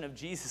 resurrection of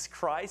Jesus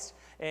Christ,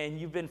 and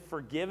you've been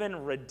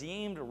forgiven,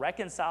 redeemed,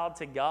 reconciled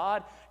to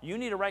God, you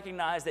need to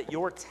recognize that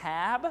your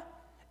tab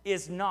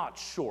is not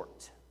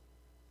short.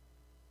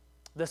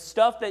 The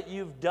stuff that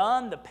you've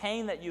done, the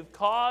pain that you've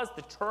caused,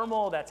 the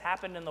turmoil that's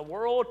happened in the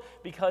world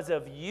because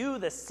of you,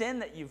 the sin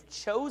that you've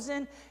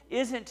chosen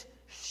isn't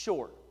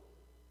short.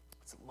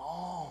 It's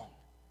long.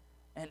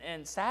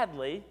 And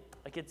sadly,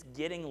 it's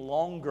getting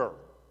longer.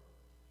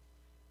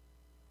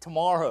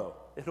 Tomorrow,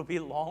 it'll be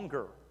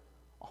longer,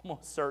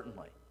 almost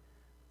certainly.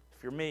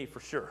 If you're me, for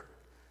sure,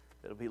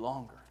 it'll be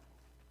longer.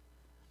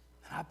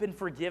 And I've been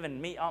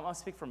forgiven. I'll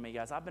speak for me,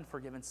 guys. I've been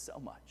forgiven so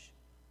much.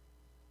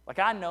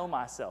 I know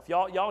myself.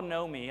 Y'all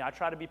know me. I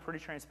try to be pretty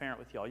transparent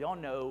with y'all. Y'all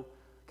know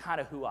kind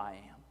of who I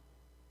am.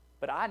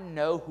 But I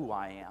know who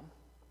I am.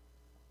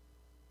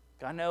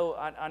 I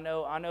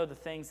know the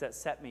things that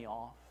set me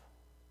off.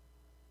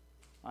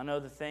 I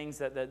know the things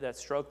that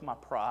stroke my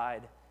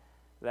pride,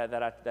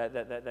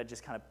 that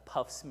just kind of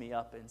puffs me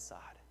up inside.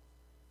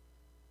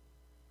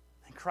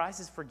 And Christ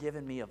has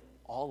forgiven me of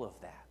all of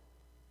that.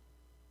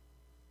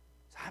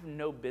 So I have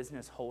no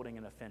business holding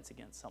an offense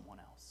against someone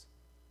else.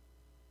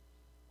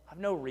 I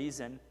have no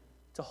reason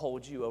to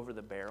hold you over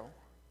the barrel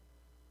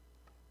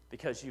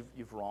because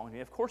you've wronged me.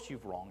 Of course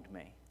you've wronged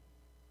me.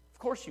 Of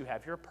course you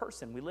have. You're a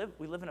person. We live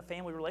in a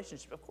family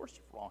relationship. Of course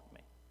you've wronged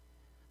me.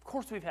 Of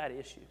course we've had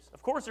issues.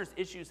 Of course there's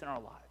issues in our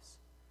lives.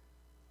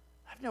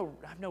 I have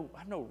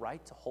no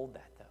right to hold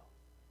that though,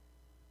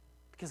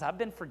 because I've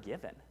been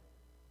forgiven,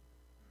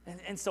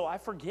 and so I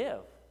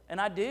forgive,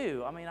 and I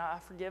do. I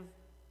forgive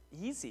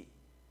easy.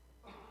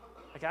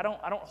 I don't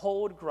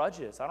hold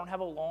grudges. I don't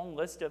have a long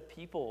list of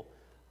people.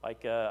 I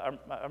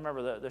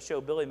remember the show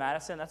Billy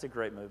Madison. That's a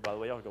great movie, by the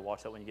way. Y'all go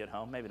watch that when you get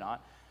home. Maybe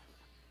not.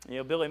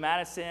 Billy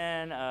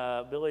Madison.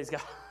 Billy's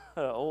got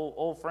an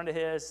old friend of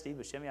his, Steve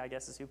Buscemi, I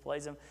guess is who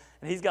plays him.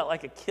 And he's got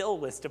a kill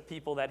list of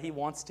people that he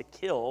wants to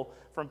kill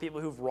from people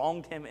who've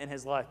wronged him in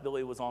his life.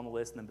 Billy was on the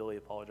list, and then Billy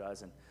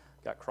apologized and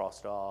got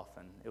crossed off.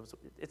 And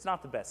it's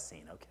not the best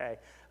scene, okay?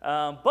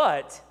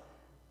 But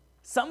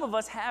some of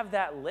us have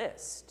that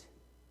list.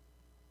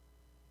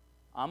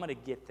 I'm going to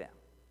get them.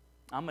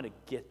 I'm going to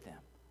get them.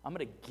 I'm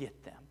going to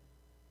get them.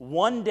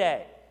 One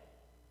day,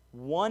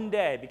 one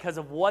day, because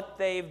of what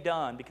they've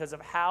done, because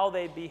of how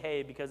they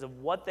behave, because of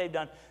what they've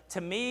done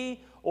to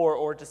me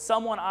or to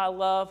someone I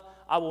love,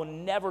 I will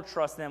never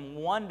trust them.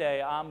 One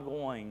day I'm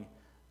going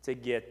to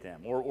get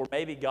them. Or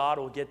maybe God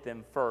will get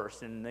them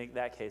first, and in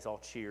that case I'll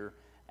cheer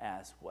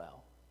as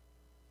well.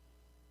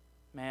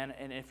 Man,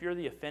 and if you're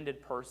the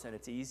offended person,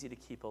 it's easy to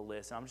keep a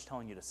list. And I'm just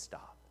telling you to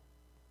stop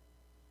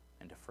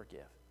and to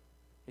forgive.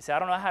 You say, I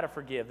don't know how to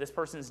forgive. This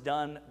person's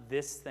done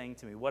this thing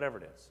to me, whatever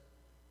it is.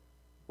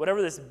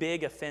 Whatever this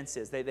big offense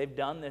is, they've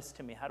done this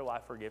to me. How do I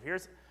forgive?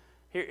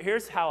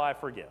 Here's how I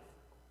forgive.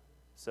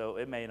 So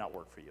it may not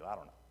work for you. I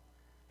don't know.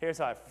 Here's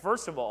how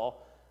first of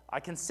all, I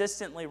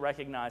consistently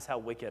recognize how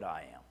wicked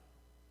I am.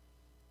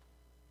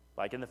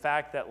 Like in the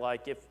fact that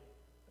like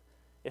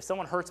if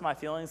someone hurts my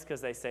feelings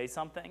because they say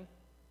something,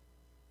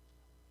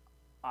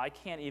 I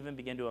can't even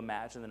begin to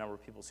imagine the number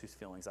of people whose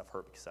feelings I've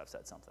hurt because I've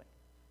said something.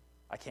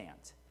 I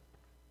can't.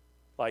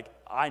 Like,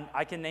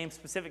 I can name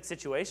specific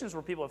situations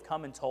where people have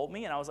come and told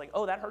me, and I was like,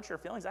 oh, that hurts your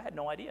feelings? I had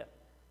no idea.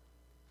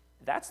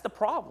 That's the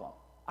problem.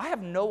 I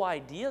have no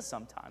idea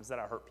sometimes that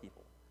I hurt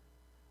people.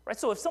 Right?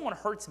 So if someone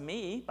hurts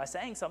me by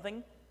saying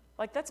something,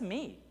 like, that's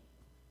me.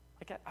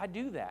 Like, I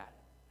do that.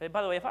 Hey,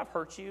 by the way, if I've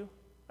hurt you,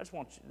 I just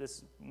want you, this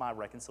is my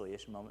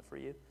reconciliation moment for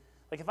you.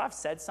 Like, if I've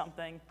said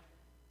something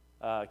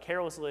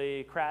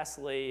carelessly,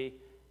 crassly,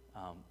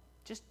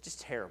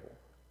 just terrible,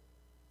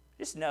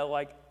 just know,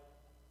 like,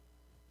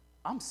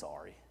 I'm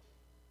sorry.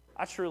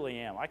 I truly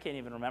am. I can't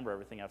even remember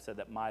everything I've said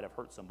that might have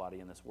hurt somebody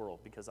in this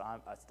world because I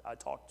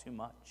talk too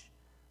much.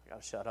 I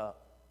got to shut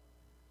up.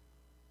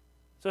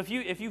 So if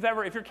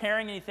you're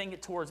carrying anything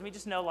towards me,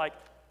 just know, like,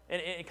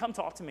 and come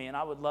talk to me, and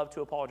I would love to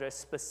apologize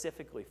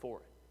specifically for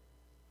it.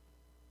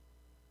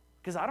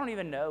 Because I don't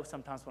even know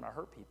sometimes when I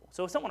hurt people.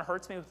 So if someone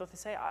hurts me with what they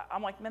say,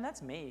 I'm like, man,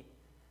 that's me.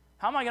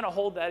 How am I going to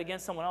hold that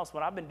against someone else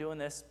when I've been doing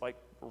this, like,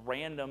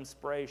 random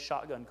spray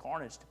shotgun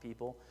carnage to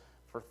people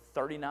for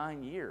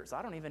 39 years?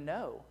 I don't even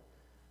know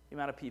the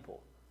amount of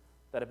people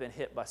that have been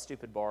hit by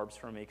stupid barbs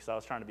from me because I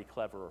was trying to be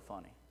clever or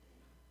funny.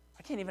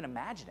 I can't even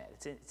imagine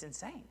it. It's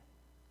insane.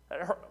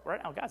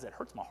 Right now, guys, it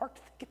hurts my heart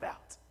to think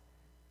about.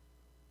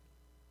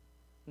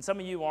 And some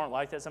of you aren't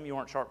like that. Some of you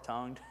aren't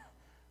sharp-tongued.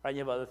 Right? You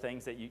have other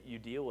things that you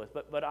deal with.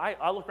 But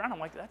I look around, I'm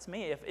like, that's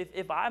me.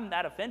 If I'm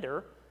that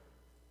offender,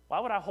 why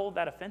would I hold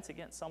that offense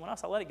against someone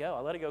else? I let it go. I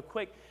let it go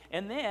quick.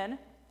 And then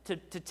to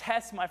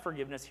test my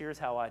forgiveness, here's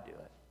how I do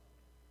it.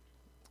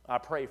 I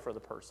pray for the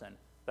person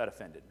that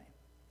offended me.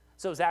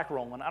 So Zach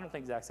Rowland, I don't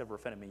think Zach's ever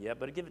offended me yet,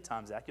 but give it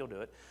time, Zach, you'll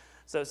do it.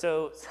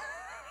 So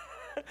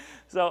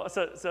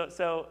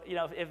you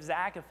know, if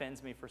Zach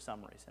offends me for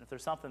some reason, if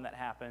there's something that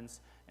happens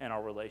in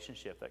our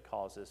relationship that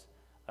causes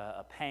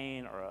a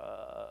pain or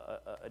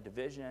a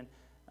division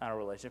in our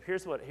relationship,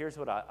 here's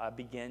what I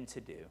begin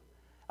to do.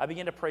 I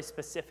begin to pray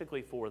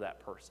specifically for that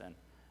person.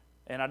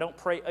 And I don't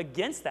pray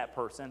against that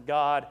person.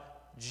 God,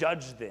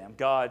 judge them.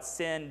 God,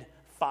 send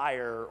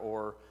fire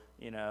or,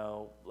 you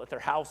know, let their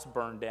house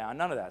burn down.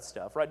 None of that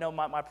stuff, right? No,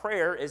 my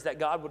prayer is that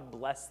God would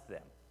bless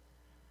them.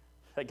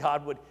 That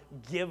God would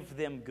give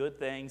them good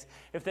things.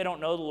 If they don't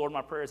know the Lord,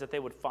 my prayer is that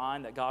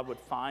that God would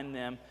find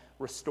them,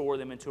 restore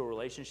them into a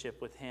relationship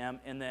with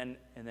Him, and then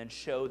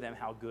show them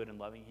how good and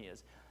loving He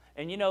is.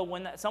 And you know,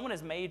 when someone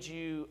has made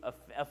you,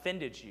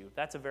 offended you,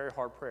 that's a very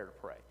hard prayer to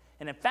pray.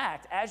 And in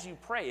fact, as you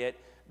pray it,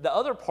 the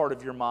other part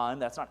of your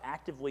mind that's not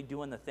actively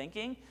doing the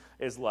thinking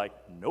is like,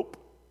 nope,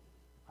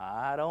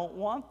 I don't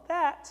want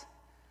that,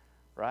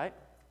 right?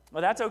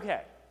 Well, that's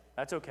okay.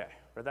 That's okay.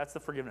 Right? That's the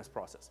forgiveness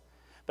process.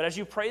 But as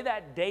you pray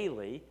that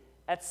daily,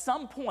 at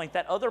some point,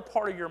 that other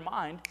part of your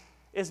mind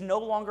is no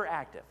longer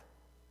active.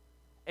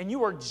 And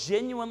you are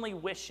genuinely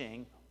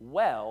wishing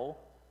well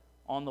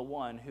on the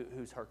one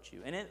who's hurt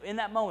you. And in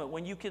that moment,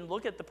 when you can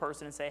look at the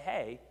person and say,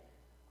 hey,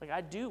 like,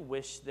 I do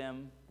wish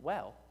them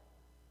well.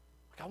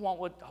 Like,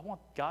 I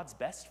want God's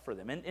best for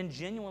them. And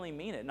genuinely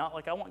mean it. Not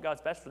like I want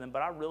God's best for them,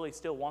 but I really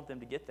still want them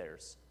to get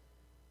theirs.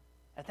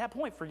 At that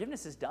point,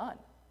 forgiveness is done.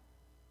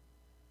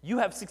 You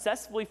have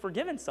successfully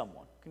forgiven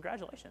someone.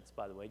 Congratulations,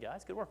 by the way,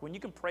 guys. Good work. When you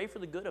can pray for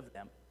the good of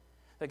them,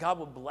 that God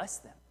will bless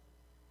them.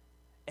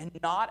 And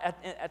not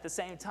at the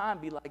same time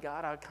be like,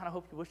 God, I kind of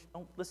hope you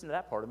don't listen to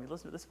that part of me.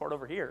 Listen to this part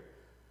over here.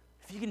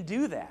 If you can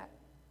do that,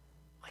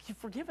 like, you've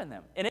forgiven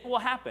them. And it will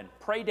happen.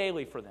 Pray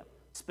daily for them,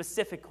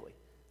 specifically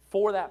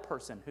for that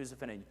person who's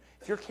offended you.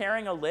 If you're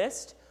carrying a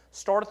list,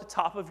 start at the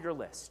top of your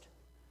list.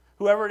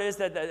 Whoever it is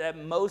that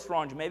most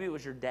wronged you, maybe it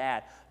was your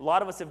dad. A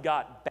lot of us have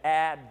got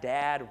bad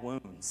dad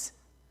wounds.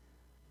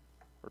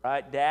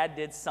 Right? Dad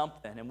did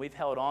something, and we've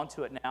held on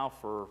to it now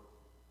for,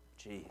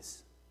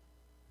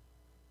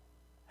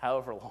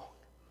 however long.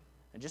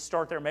 And just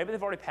start there. Maybe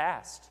they've already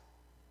passed,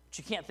 but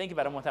you can't think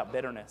about them without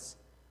bitterness.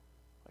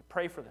 Like,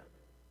 pray for them.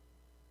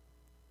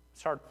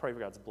 It's hard to pray for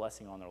God's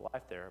blessing on their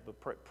life there,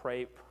 but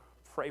pray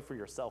for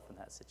yourself in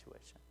that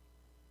situation.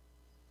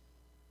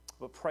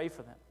 But pray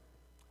for them.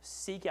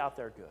 Seek out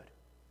their good.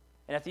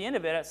 And at the end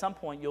of it, at some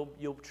point,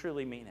 you'll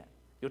truly mean it.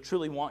 You'll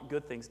truly want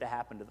good things to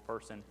happen to the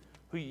person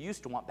who you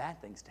used to want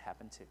bad things to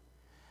happen to.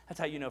 That's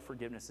how you know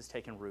forgiveness has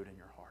taken root in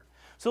your heart.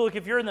 So look,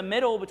 if you're in the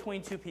middle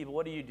between two people,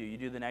 what do? You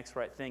do the next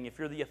right thing. If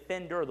you're the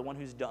offender, the one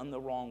who's done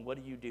the wrong,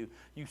 what do?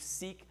 You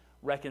seek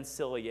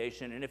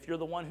reconciliation. And if you're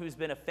the one who's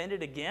been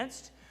offended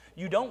against,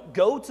 you don't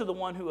go to the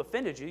one who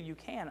offended you. You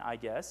can, I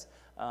guess.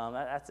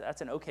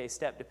 That's an okay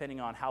step depending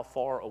on how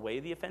far away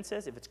the offense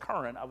is. If it's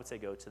current, I would say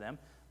go to them.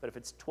 But if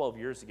it's 12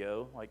 years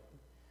ago,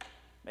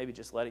 maybe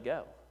just let it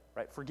go,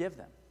 right? Forgive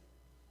them.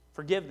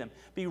 Forgive them.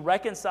 Be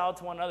reconciled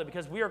to one another,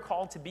 because we are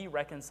called to be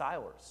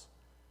reconcilers.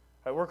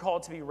 Right? We're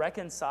called to be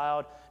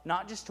reconciled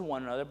not just to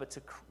one another,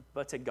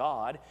 but to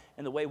God.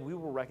 And the way we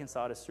were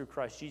reconciled is through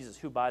Christ Jesus,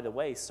 who, by the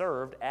way,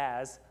 served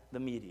as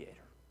the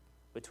mediator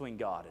between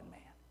God and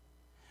man.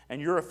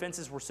 And your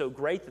offenses were so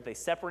great that they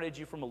separated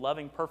you from a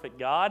loving, perfect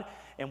God,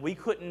 and we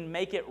couldn't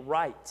make it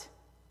right.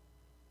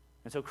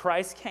 And so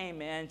Christ came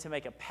in to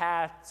make a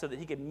path so that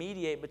he could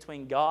mediate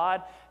between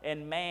God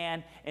and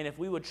man. And if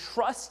we would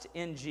trust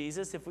in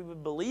Jesus, if we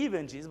would believe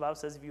in Jesus, the Bible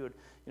says if you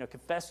would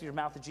confess with your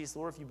mouth that Jesus is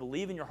Lord, if you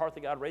believe in your heart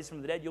that God raised him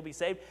from the dead, you'll be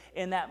saved.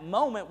 In that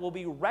moment, we'll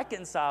be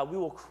reconciled. We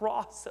will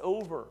cross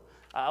over.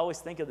 I always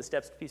think of the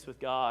Steps to Peace with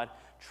God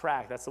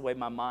track. That's the way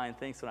my mind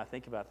thinks when I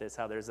think about this,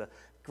 how there's a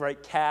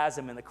great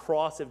chasm, and the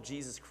cross of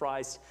Jesus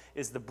Christ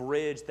is the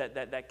bridge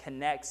that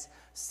connects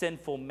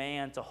sinful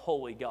man to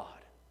holy God.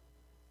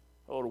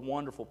 What a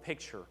wonderful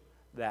picture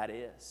that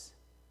is.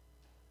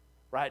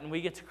 Right? And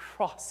we get to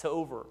cross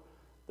over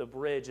the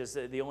bridge. As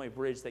the only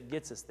bridge that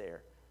gets us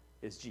there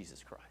is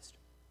Jesus Christ,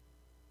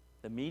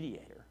 the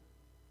mediator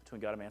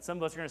between God and man. Some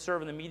of us are going to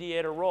serve in the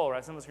mediator role,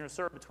 right? Some of us are going to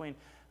serve between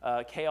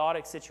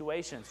chaotic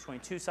situations, between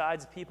two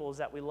sides of people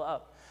that we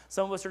love.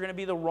 Some of us are going to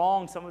be the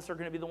wrong. Some of us are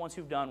going to be the ones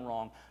who've done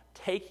wrong.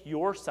 Take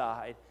your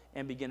side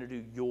and begin to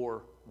do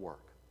your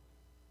work.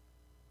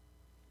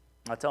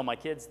 I tell my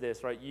kids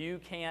this, right? You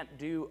can't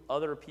do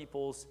other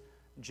people's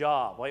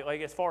job. Like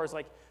as far as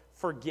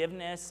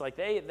forgiveness,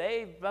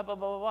 they blah, blah,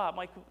 blah, blah. I'm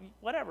like,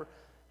 whatever.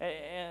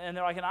 And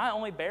they're like, and I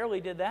only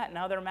barely did that, and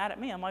now they're mad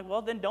at me. I'm like,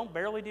 well, then don't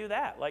barely do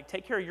that.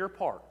 Take care of your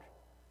part.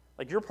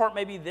 Your part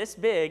may be this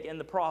big in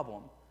the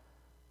problem,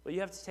 but you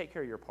have to take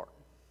care of your part.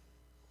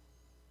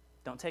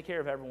 Don't take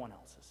care of everyone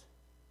else's.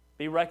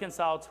 Be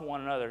reconciled to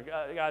one another.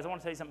 Guys, I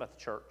want to tell you something about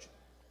the church.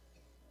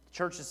 The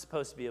church is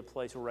supposed to be a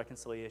place where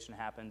reconciliation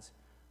happens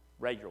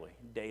regularly,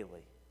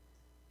 daily,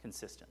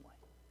 consistently.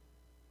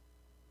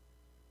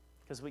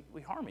 Because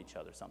we harm each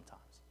other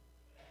sometimes.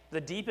 The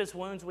deepest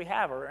wounds we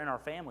have are in our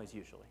families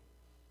usually.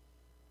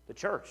 The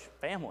church,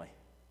 family,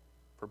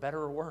 for better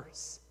or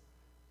worse.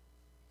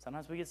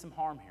 Sometimes we get some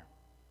harm here.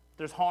 If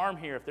there's harm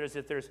here,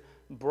 if there's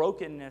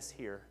brokenness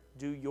here,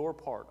 do your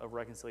part of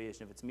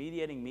reconciliation. If it's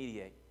mediating,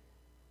 mediate.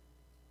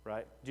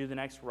 Right? Do the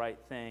next right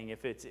thing.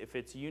 If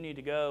it's you need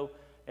to go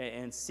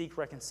and seek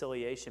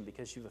reconciliation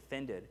because you've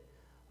offended,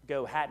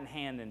 go hat in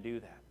hand and do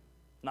that.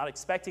 Not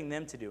expecting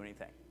them to do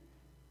anything,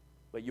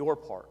 but your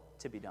part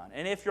to be done.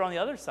 And if you're on the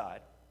other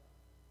side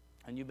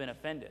and you've been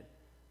offended,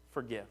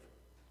 forgive.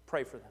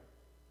 Pray for them.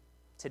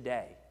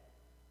 Today,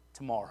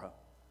 tomorrow,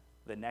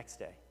 the next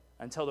day,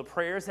 until the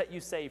prayers that you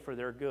say for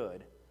their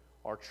good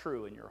are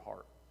true in your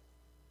heart.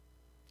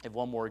 I have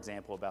one more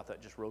example about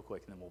that just real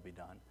quick, and then we'll be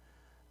done.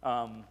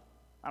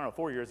 I don't know,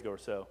 4 years ago or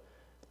so,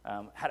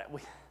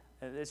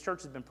 this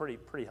church has been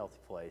pretty healthy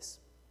place.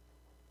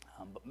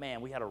 But man,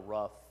 we had a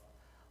rough,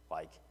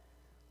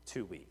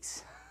 2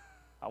 weeks.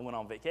 I went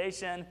on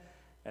vacation,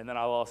 and then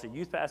I lost a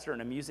youth pastor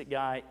and a music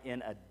guy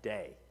in a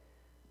day.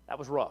 That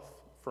was rough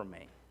for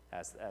me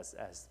as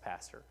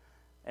pastor.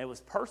 And it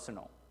was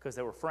personal, because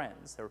they were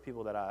friends. They were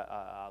people that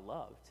I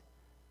loved.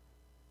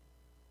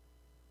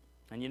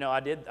 And I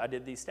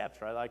did these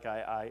steps, right?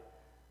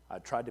 I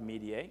tried to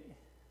mediate,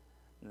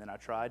 and then I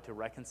tried to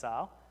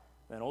reconcile,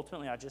 and then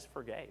ultimately I just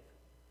forgave.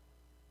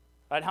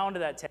 Right? How long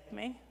did that take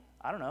me?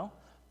 I don't know.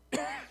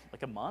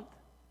 A month.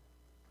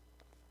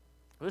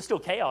 There was still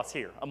chaos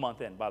here a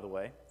month in, by the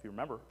way. If you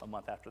remember, a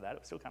month after that, it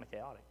was still kind of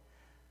chaotic.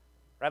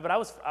 Right? But I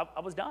was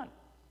done.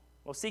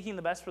 I was seeking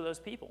the best for those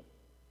people.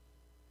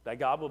 That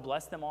God would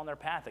bless them on their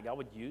path. That God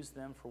would use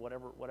them for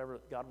whatever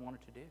God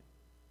wanted to do.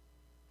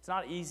 It's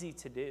not easy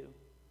to do.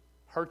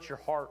 Hurts your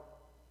heart.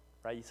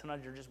 Right?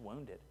 Sometimes you're just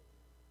wounded.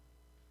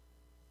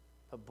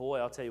 But boy,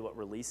 I'll tell you what,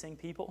 releasing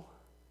people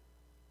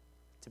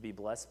to be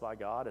blessed by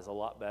God is a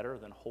lot better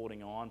than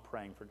holding on,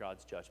 praying for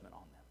God's judgment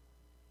on them.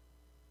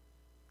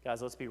 Guys,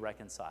 let's be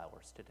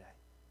reconcilers today.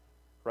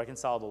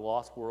 Reconcile the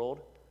lost world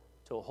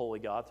to a holy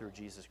God through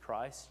Jesus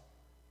Christ,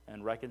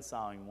 and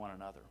reconciling one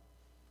another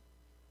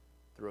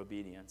through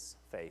obedience,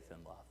 faith,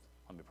 and love.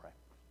 Let me pray.